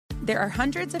There are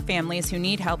hundreds of families who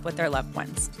need help with their loved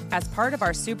ones. As part of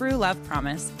our Subaru Love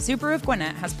Promise, Subaru of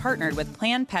Gwinnett has partnered with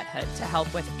Planned Parenthood to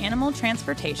help with animal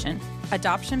transportation,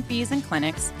 adoption fees and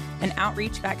clinics, and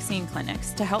outreach vaccine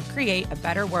clinics to help create a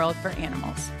better world for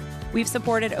animals. We've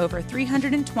supported over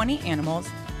 320 animals,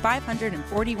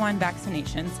 541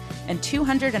 vaccinations, and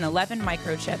 211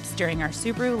 microchips during our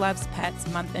Subaru Loves Pets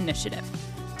Month initiative.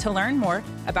 To learn more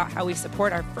about how we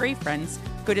support our furry friends,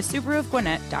 go to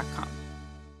SubaruofGwinnett.com.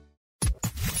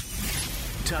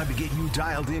 Time to get you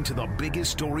dialed into the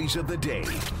biggest stories of the day.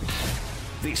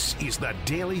 This is the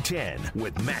Daily 10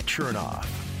 with Matt Chernoff.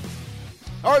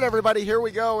 All right, everybody, here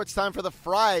we go. It's time for the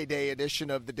Friday edition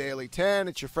of the Daily 10.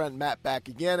 It's your friend Matt back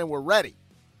again, and we're ready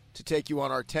to take you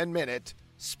on our 10-minute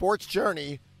sports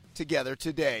journey together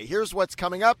today. Here's what's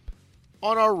coming up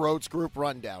on our Rhodes Group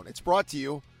Rundown. It's brought to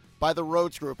you by the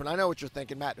Rhodes Group, and I know what you're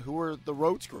thinking, Matt. Who are the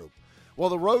Rhodes Group? Well,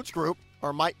 the Rhodes Group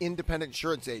are my independent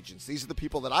insurance agents. These are the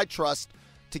people that I trust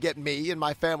to get me and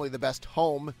my family the best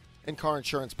home and car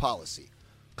insurance policy.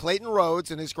 Clayton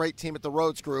Rhodes and his great team at the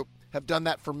Rhodes Group have done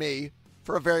that for me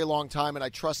for a very long time, and I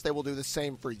trust they will do the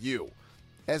same for you.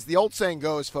 As the old saying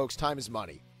goes, folks, time is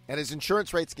money. And as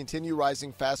insurance rates continue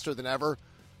rising faster than ever,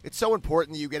 it's so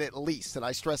important that you get at least, and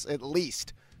I stress at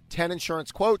least, 10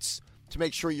 insurance quotes to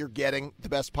make sure you're getting the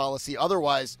best policy.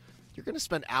 Otherwise, you're going to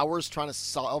spend hours trying to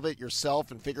solve it yourself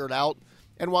and figure it out.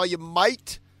 And while you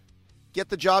might get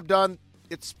the job done,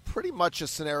 it's pretty much a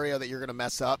scenario that you're going to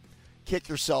mess up, kick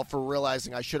yourself for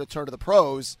realizing I should have turned to the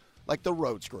pros like the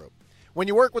Rhodes Group. When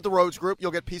you work with the Rhodes Group,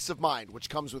 you'll get peace of mind, which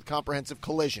comes with comprehensive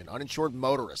collision, uninsured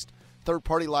motorist,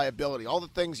 third-party liability, all the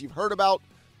things you've heard about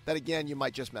that, again, you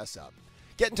might just mess up.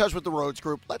 Get in touch with the Rhodes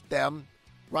Group. Let them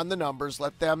run the numbers.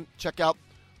 Let them check out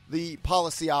the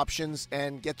policy options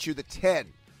and get you the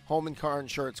 10 home and car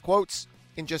insurance quotes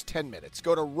in just 10 minutes.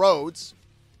 Go to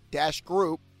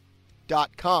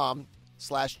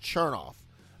Rhodes-Group.com/Chernoff.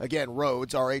 Again,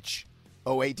 Rhodes,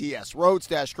 R-H-O-A-D-S,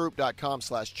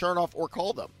 Rhodes-Group.com/Chernoff, or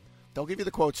call them. They'll give you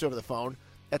the quotes over the phone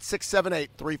at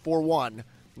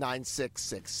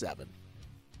 678-341-9667.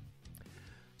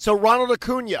 So Ronald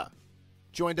Acuna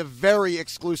joined a very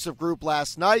exclusive group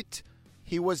last night.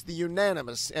 He was the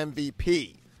unanimous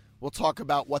MVP. We'll talk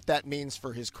about what that means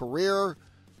for his career,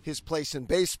 his place in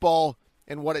baseball,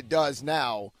 and what it does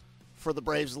now for the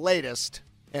Braves' latest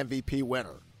MVP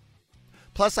winner.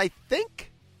 Plus, I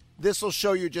think this will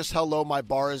show you just how low my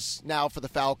bar is now for the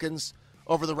Falcons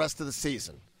over the rest of the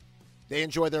season. They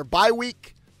enjoy their bye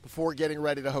week before getting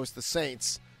ready to host the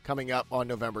Saints coming up on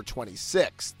November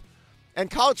 26th. And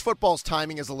college football's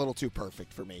timing is a little too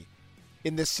perfect for me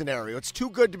in this scenario. It's too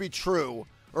good to be true,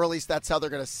 or at least that's how they're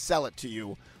going to sell it to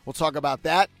you. We'll talk about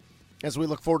that as we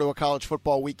look forward to a college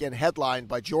football weekend headlined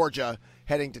by Georgia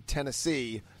heading to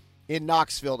Tennessee in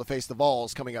Knoxville to face the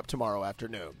Vols coming up tomorrow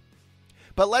afternoon.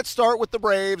 But let's start with the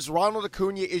Braves. Ronald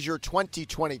Acuna is your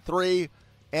 2023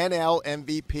 NL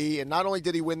MVP, and not only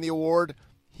did he win the award,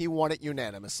 he won it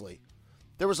unanimously.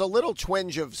 There was a little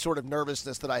twinge of sort of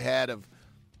nervousness that I had of,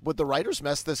 would the writers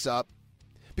mess this up?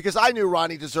 Because I knew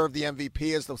Ronnie deserved the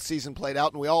MVP as the season played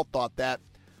out, and we all thought that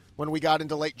when we got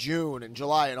into late June and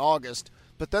July and August.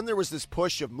 But then there was this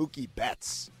push of Mookie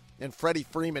Betts and Freddie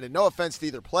Freeman, and no offense to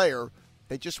either player,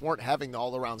 they just weren't having the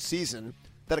all-around season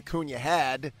that Acuna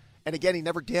had. And again, he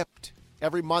never dipped.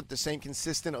 Every month, the same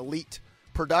consistent elite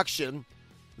production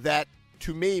that,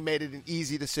 to me, made it an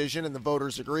easy decision, and the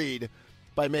voters agreed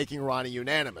by making Ronnie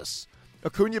unanimous.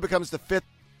 Acuna becomes the fifth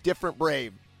different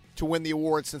Brave to win the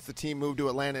award since the team moved to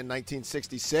Atlanta in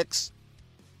 1966.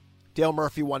 Dale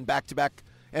Murphy won back-to-back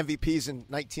MVPs in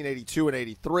 1982 and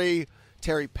 83.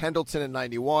 Terry Pendleton in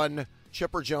 91.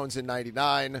 Chipper Jones in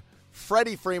 99.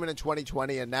 Freddie Freeman in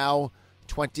 2020, and now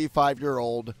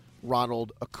 25-year-old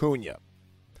Ronald Acuna.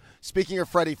 Speaking of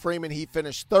Freddie Freeman, he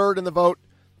finished third in the vote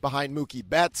behind Mookie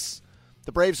Betts.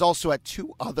 The Braves also had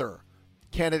two other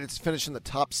candidates finish in the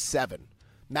top 7.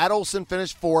 Matt Olson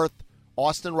finished 4th,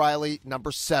 Austin Riley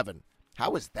number 7.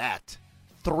 How is that?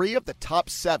 3 of the top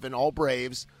 7 all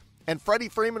Braves, and Freddie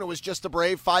Freeman was just a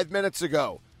Brave 5 minutes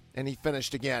ago, and he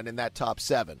finished again in that top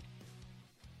 7.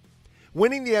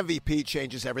 Winning the MVP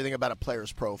changes everything about a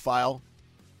player's profile,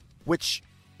 which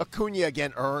Acuna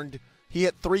again earned. He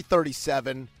hit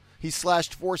 .337. He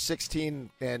slashed .416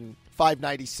 and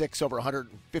 .596 over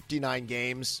 159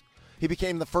 games. He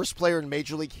became the first player in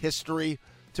Major League history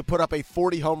to put up a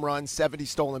 40 home run, 70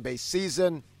 stolen base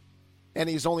season, and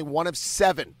he's only one of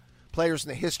 7 players in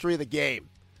the history of the game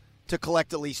to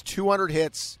collect at least 200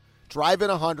 hits, drive in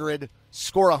 100,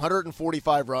 score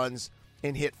 145 runs,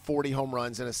 and hit 40 home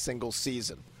runs in a single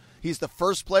season. He's the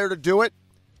first player to do it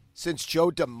since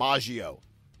Joe DiMaggio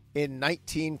in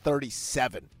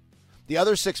 1937. The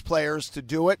other 6 players to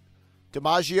do it,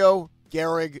 DiMaggio,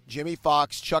 Gehrig, Jimmy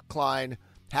Fox, Chuck Klein,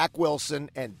 Hack Wilson,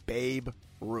 and Babe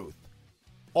Ruth.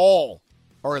 All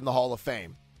are in the Hall of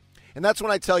Fame. And that's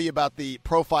when I tell you about the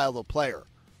profile of the player.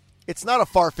 It's not a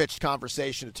far-fetched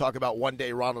conversation to talk about one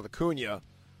day Ronald Acuna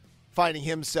finding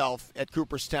himself at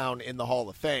Cooperstown in the Hall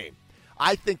of Fame.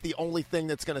 I think the only thing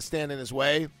that's going to stand in his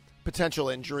way, potential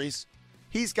injuries.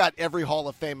 He's got every Hall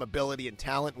of Fame ability and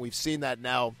talent, and we've seen that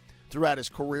now throughout his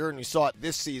career, and we saw it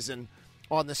this season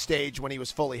on the stage when he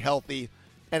was fully healthy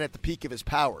and at the peak of his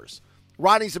powers.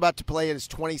 Ronnie's about to play in his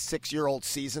 26-year-old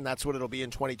season. That's what it'll be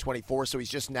in 2024, so he's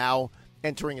just now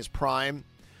entering his prime.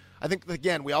 I think,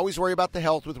 again, we always worry about the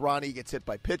health with Ronnie. He gets hit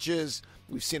by pitches.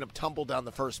 We've seen him tumble down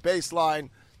the first baseline.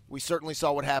 We certainly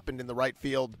saw what happened in the right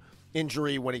field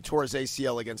injury when he tore his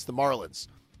ACL against the Marlins.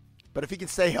 But if he can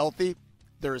stay healthy,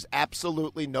 there is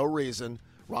absolutely no reason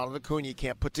Ronald Acuna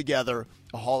can't put together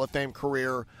a Hall of Fame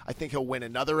career. I think he'll win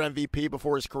another MVP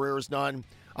before his career is done.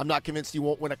 I'm not convinced he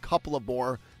won't win a couple of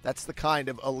more. That's the kind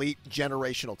of elite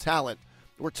generational talent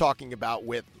we're talking about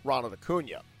with Ronald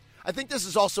Acuna. I think this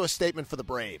is also a statement for the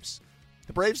Braves.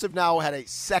 The Braves have now had a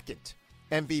second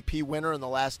MVP winner in the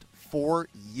last 4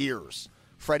 years.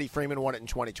 Freddie Freeman won it in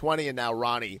 2020, and now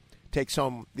Ronnie takes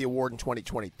home the award in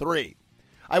 2023.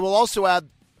 I will also add,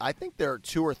 I think there are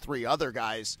 2 or 3 other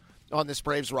guys on this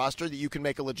Braves roster that you can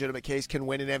make a legitimate case can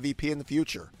win an MVP in the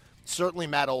future. Certainly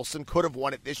Matt Olson could have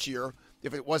won it this year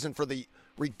if it wasn't for the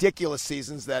ridiculous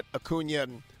seasons that Acuna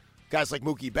and guys like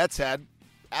Mookie Betts had.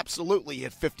 Absolutely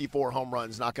hit 54 home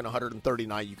runs, knocking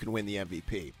 139, you can win the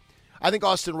MVP. I think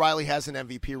Austin Riley has an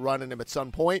MVP run in him at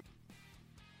some point.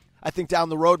 I think down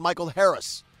the road, Michael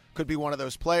Harris could be one of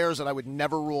those players, and I would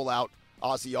never rule out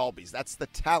Ozzie Albies. That's the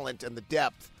talent and the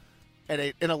depth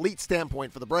and an elite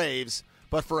standpoint for the Braves.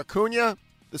 But for Acuna,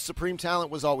 the supreme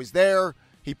talent was always there.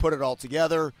 He put it all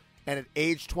together, and at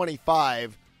age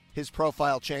 25, his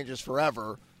profile changes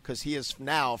forever because he is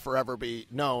now forever be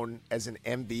known as an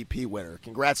MVP winner.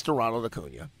 Congrats to Ronald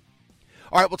Acuna.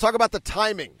 All right, we'll talk about the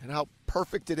timing and how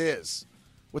perfect it is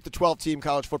with the 12-team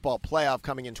college football playoff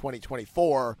coming in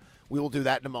 2024. We will do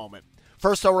that in a moment.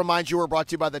 First, I'll remind you we're brought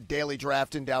to you by the Daily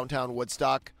Draft in downtown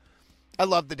Woodstock. I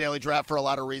love the Daily Draft for a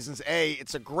lot of reasons. A,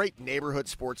 it's a great neighborhood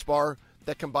sports bar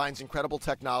that combines incredible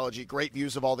technology, great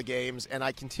views of all the games, and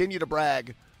I continue to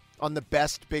brag on the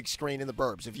best big screen in the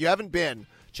burbs. If you haven't been,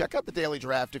 check out the Daily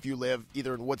Draft if you live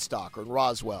either in Woodstock or in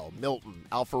Roswell, Milton,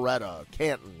 Alpharetta,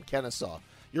 Canton, Kennesaw.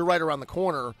 You're right around the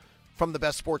corner from the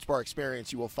best sports bar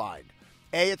experience you will find.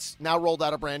 A, it's now rolled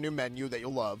out a brand new menu that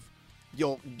you'll love.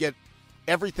 You'll get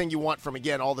everything you want from,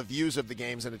 again, all the views of the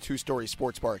games in a 2-story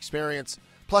sports bar experience,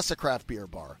 plus a craft beer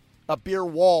bar, a beer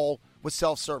wall with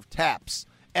self-serve taps,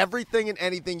 everything and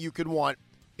anything you could want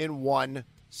in one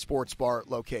sports bar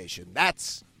location.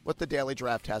 That's what the Daily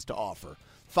Draft has to offer.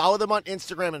 Follow them on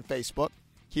Instagram and Facebook.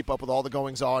 Keep up with all the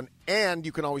goings-on, and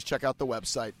you can always check out the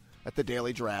website at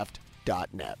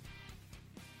thedailydraft.net.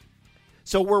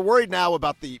 So we're worried now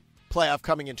about the playoff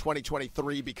coming in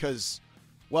 2023 because,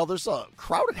 well, there's a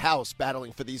crowded house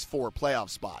battling for these 4 playoff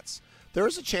spots. There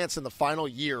is a chance in the final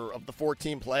year of the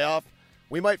 4-team playoff,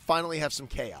 we might finally have some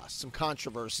chaos, some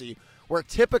controversy, where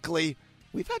typically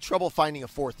we've had trouble finding a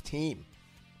 4th team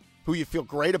who you feel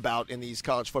great about in these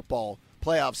college football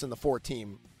playoffs in the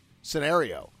 4-team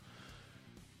scenario.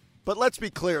 But let's be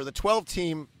clear, the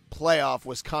 12-team playoff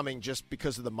was coming just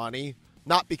because of the money,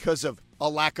 not because of a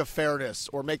lack of fairness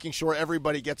or making sure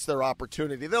everybody gets their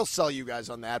opportunity. They'll sell you guys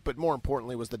on that, but more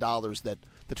importantly was the dollars that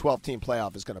the 12-team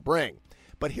playoff is going to bring.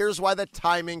 But here's why the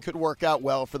timing could work out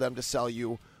well for them to sell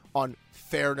you on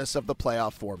fairness of the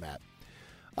playoff format.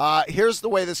 Here's the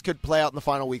way this could play out in the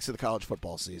final weeks of the college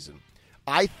football season.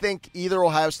 I think either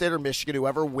Ohio State or Michigan,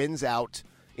 whoever wins out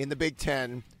in the Big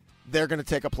Ten, they're going to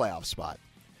take a playoff spot.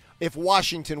 If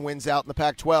Washington wins out in the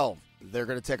Pac-12, they're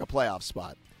going to take a playoff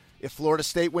spot. If Florida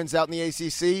State wins out in the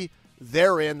ACC,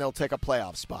 they're in, they'll take a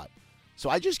playoff spot. So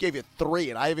I just gave you 3,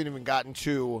 and I haven't even gotten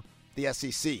to the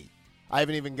SEC. I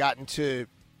haven't even gotten to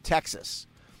Texas.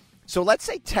 So let's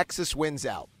say Texas wins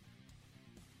out.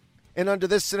 And under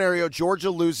this scenario,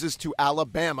 Georgia loses to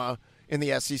Alabama in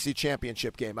the SEC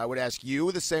championship game. I would ask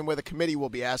you the same way the committee will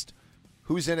be asked,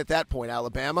 who's in at that point,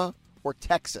 Alabama or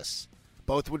Texas?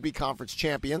 Both would be conference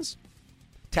champions.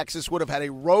 Texas would have had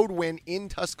a road win in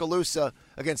Tuscaloosa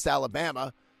against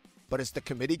Alabama, but is the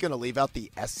committee going to leave out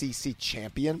the SEC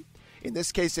champion? In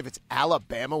this case, if it's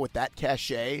Alabama with that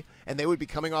cachet, and they would be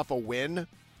coming off a win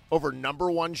over number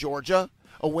 1 Georgia,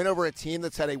 a win over a team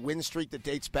that's had a win streak that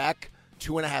dates back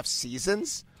 2.5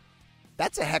 seasons,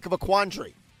 that's a heck of a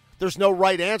quandary. There's no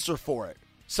right answer for it.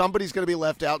 Somebody's going to be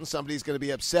left out and somebody's going to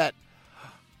be upset.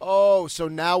 Oh, so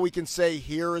now we can say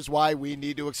here is why we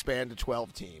need to expand to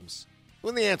 12 teams.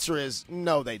 When the answer is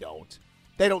no, they don't.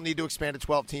 They don't need to expand to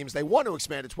 12 teams. They want to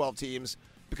expand to 12 teams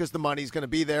because the money's going to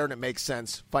be there and it makes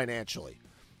sense financially.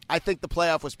 I think the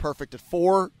playoff was perfect at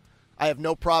 4. I have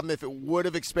no problem if it would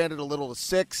have expanded a little to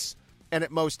 6 and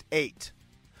at most 8.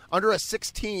 Under a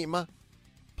 6-team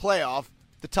playoff,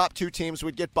 the top 2 teams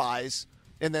would get byes,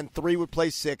 and then 3 would play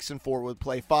 6 and 4 would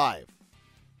play 5.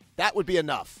 That would be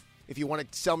enough. If you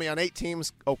want to sell me on 8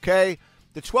 teams, okay.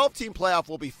 The 12-team playoff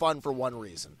will be fun for one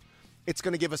reason. It's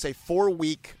going to give us a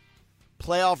 4-week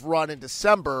playoff run in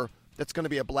December that's going to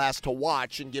be a blast to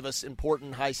watch and give us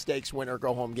important high-stakes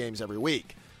win-or-go-home games every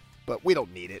week. But we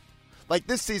don't need it. Like,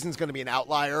 this season's going to be an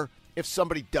outlier if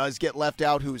somebody does get left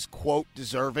out who's, quote,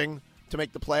 deserving to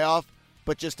make the playoff,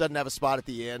 but just doesn't have a spot at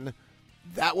the end.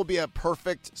 That will be a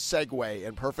perfect segue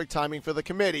and perfect timing for the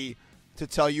committee to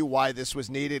tell you why this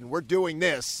was needed. And we're doing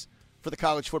this for the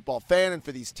college football fan and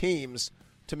for these teams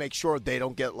to make sure they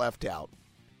don't get left out.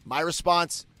 My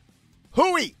response,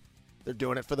 hooey! They're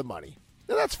doing it for the money.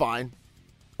 And that's fine.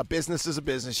 A business is a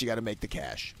business. You got to make the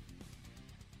cash.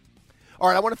 All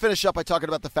right, I want to finish up by talking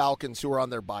about the Falcons who are on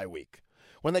their bye week.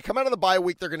 When they come out of the bye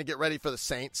week, they're going to get ready for the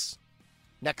Saints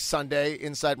next Sunday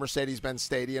inside Mercedes-Benz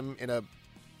Stadium in a,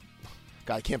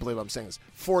 God, I can't believe I'm saying this,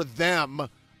 for them,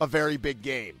 a very big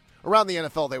game. Around the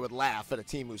NFL, they would laugh at a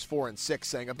team who's 4-6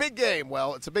 saying, a big game.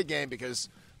 Well, it's a big game because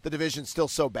the division's still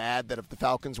so bad that if the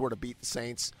Falcons were to beat the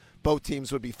Saints, both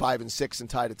teams would be 5-6 and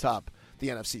tied atop the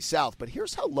NFC South. But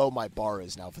here's how low my bar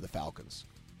is now for the Falcons.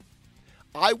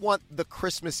 I want the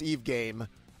Christmas Eve game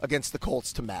against the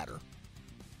Colts to matter.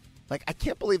 Like, I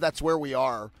can't believe that's where we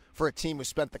are for a team who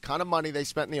spent the kind of money they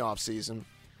spent in the offseason,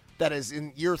 that is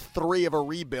in year 3 of a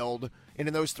rebuild, and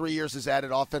in those 3 years has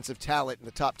added offensive talent in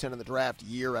the top 10 in the draft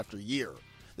year after year.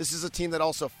 This is a team that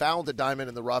also found a diamond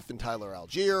in the rough in Tyler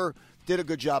Algier, did a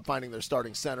good job finding their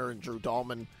starting center in Drew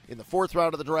Dahlman in the 4th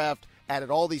round of the draft, added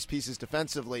all these pieces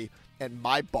defensively, and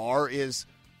my bar is,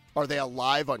 are they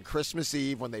alive on Christmas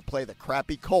Eve when they play the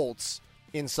crappy Colts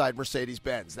inside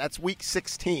Mercedes-Benz? That's week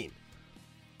 16.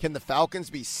 Can the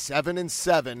Falcons be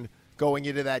 7-7 going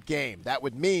into that game? That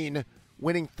would mean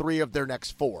winning 3 of their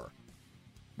next 4,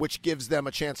 which gives them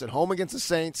a chance at home against the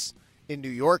Saints, in New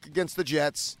York against the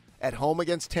Jets, at home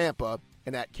against Tampa,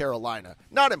 and at Carolina.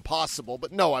 Not impossible,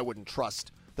 but no, I wouldn't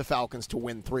trust the Falcons to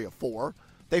win 3 of 4.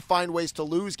 They find ways to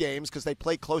lose games because they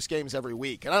play close games every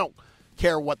week. And I don't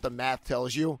care what the math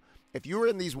tells you. If you're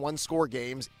in these one-score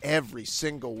games every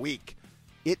single week,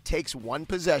 it takes one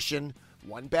possession,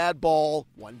 one bad ball,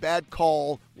 one bad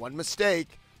call, one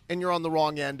mistake, and you're on the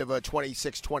wrong end of a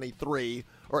 26-23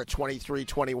 or a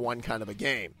 23-21 kind of a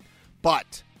game.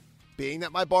 But being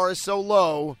that my bar is so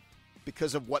low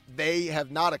because of what they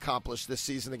have not accomplished this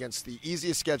season against the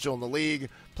easiest schedule in the league,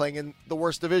 playing in the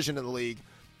worst division in the league,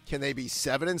 can they be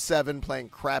 7-7 playing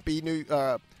crappy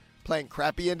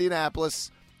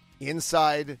Indianapolis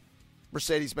inside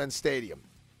Mercedes-Benz Stadium?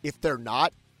 If they're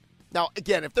not, now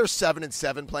again, if they're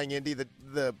 7-7 playing Indy,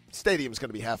 the stadium's going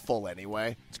to be half full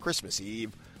anyway. It's Christmas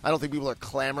Eve. I don't think people are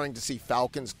clamoring to see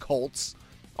Falcons Colts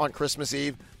on Christmas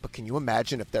Eve. But can you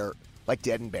imagine if they're like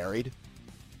dead and buried?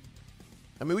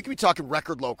 I mean, we could be talking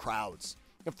record low crowds.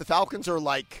 If the Falcons are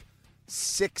like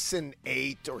 6-8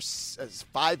 or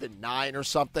 5-9 or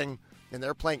something, and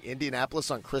they're playing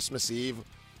Indianapolis on Christmas Eve,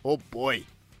 oh boy,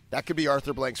 that could be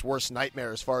Arthur Blank's worst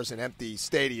nightmare as far as an empty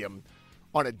stadium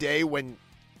on a day when,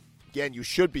 again, you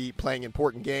should be playing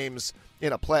important games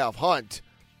in a playoff hunt.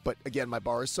 But again, my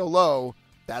bar is so low.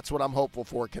 That's what I'm hopeful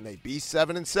for. Can they be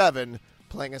 7-7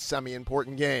 playing a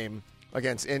semi-important game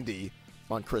against Indy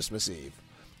on Christmas Eve?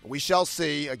 We shall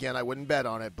see. Again, I wouldn't bet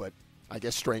on it, but I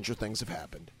guess stranger things have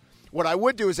happened. What I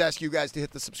would do is ask you guys to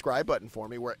hit the subscribe button for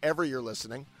me wherever you're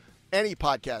listening, any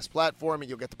podcast platform, and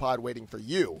you'll get the pod waiting for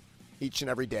you each and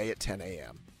every day at 10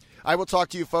 a.m. I will talk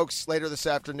to you folks later this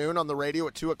afternoon on the radio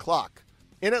at 2 o'clock.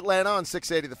 In Atlanta on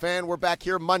 680 The Fan, we're back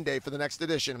here Monday for the next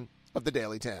edition of the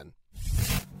Daily 10.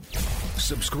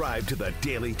 Subscribe to the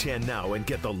Daily 10 now and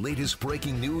get the latest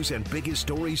breaking news and biggest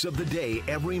stories of the day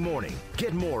every morning.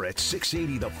 Get more at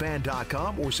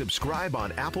 680thefan.com or subscribe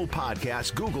on Apple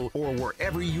Podcasts, Google, or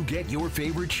wherever you get your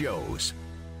favorite shows.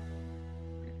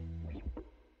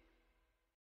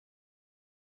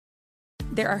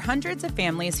 There are hundreds of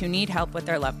families who need help with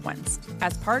their loved ones.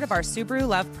 As part of our Subaru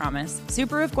Love Promise,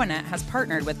 Subaru of Gwinnett has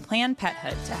partnered with Planned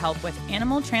Pethood to help with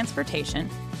animal transportation,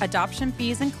 adoption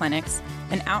fees and clinics,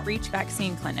 and outreach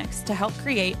vaccine clinics to help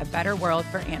create a better world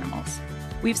for animals.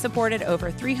 We've supported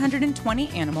over 320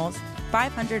 animals,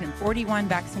 541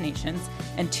 vaccinations,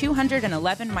 and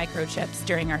 211 microchips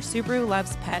during our Subaru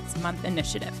Loves Pets Month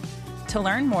initiative. To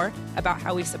learn more about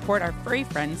how we support our furry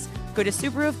friends, go to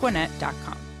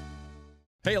SubaruofGwinnett.com.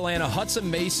 Hey Atlanta, Hudson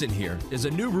Mason here. Is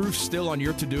a new roof still on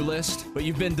your to-do list, but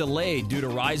you've been delayed due to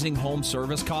rising home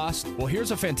service costs? Well, here's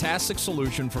a fantastic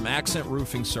solution from Accent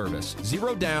Roofing Service.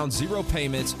 0 down, 0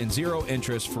 payments, and 0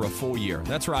 interest for a full year.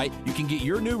 That's right, you can get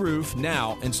your new roof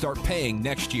now and start paying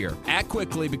next year. Act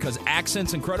quickly because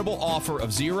Accent's incredible offer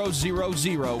of 000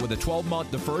 with a 12-month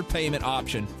deferred payment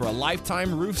option for a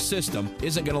lifetime roof system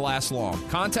isn't going to last long.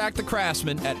 Contact the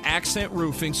craftsman at Accent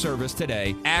Roofing Service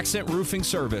today,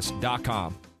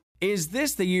 accentroofingservice.com. Is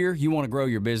this the year you want to grow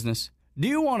your business? Do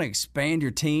you want to expand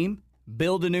your team?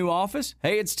 Build a new office?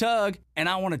 Hey, it's Tug, and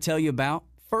I want to tell you about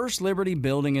First Liberty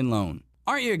Building and Loan.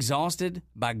 Aren't you exhausted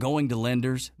by going to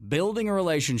lenders, building a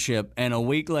relationship, and a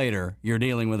week later, you're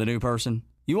dealing with a new person?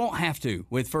 You won't have to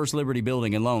with First Liberty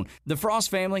Building and Loan. The Frost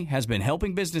family has been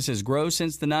helping businesses grow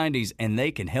since the 90s, and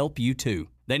they can help you too.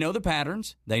 They know the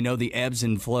patterns, they know the ebbs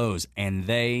and flows, and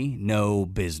they know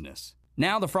business.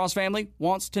 Now the Frost family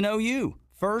wants to know you.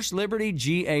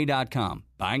 FirstLibertyGA.com.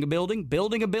 Buying a building,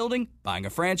 building a building, buying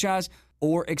a franchise,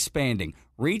 or expanding.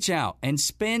 Reach out and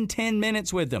spend 10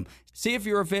 minutes with them. See if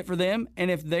you're a fit for them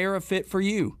and if they're a fit for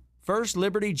you.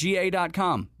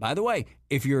 FirstLibertyGA.com. By the way,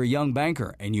 if you're a young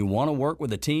banker and you want to work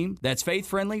with a team that's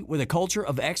faith-friendly with a culture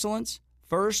of excellence,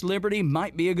 First Liberty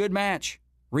might be a good match.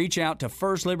 Reach out to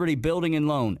First Liberty Building and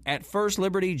Loan at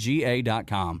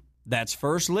FirstLibertyGA.com. That's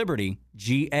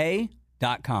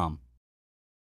FirstLibertyGA.com.